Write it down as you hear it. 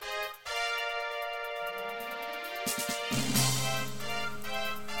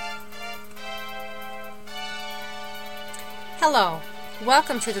Hello,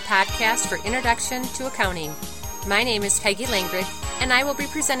 welcome to the podcast for Introduction to Accounting. My name is Peggy Langrid, and I will be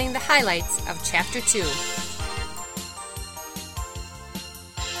presenting the highlights of Chapter 2.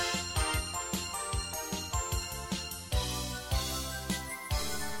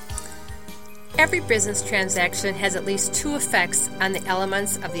 Every business transaction has at least two effects on the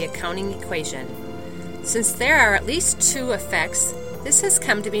elements of the accounting equation. Since there are at least two effects, this has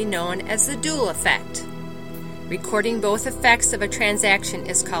come to be known as the dual effect. Recording both effects of a transaction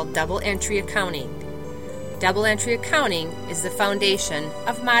is called double entry accounting. Double entry accounting is the foundation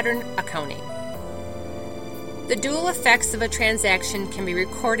of modern accounting. The dual effects of a transaction can be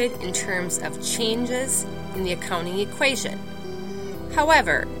recorded in terms of changes in the accounting equation.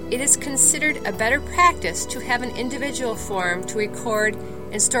 However, it is considered a better practice to have an individual form to record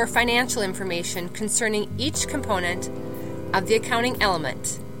and store financial information concerning each component of the accounting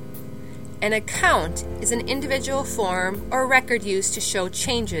element. An account is an individual form or record used to show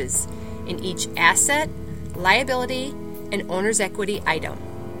changes in each asset, liability, and owner's equity item.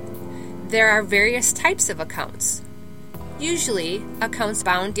 There are various types of accounts. Usually, accounts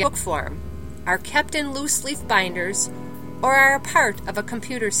bound in book form are kept in loose leaf binders or are a part of a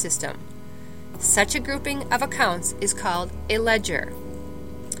computer system. Such a grouping of accounts is called a ledger.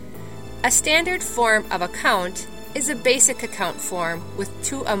 A standard form of account is a basic account form with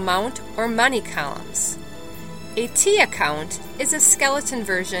two amount or money columns. A T account is a skeleton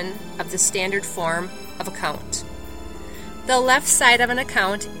version of the standard form of account. The left side of an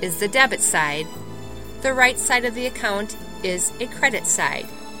account is the debit side. The right side of the account is a credit side.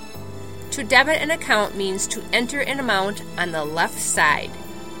 To debit an account means to enter an amount on the left side.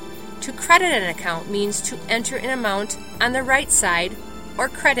 To credit an account means to enter an amount on the right side or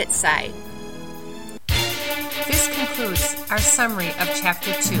credit side. This concludes our summary of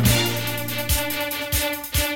Chapter 2.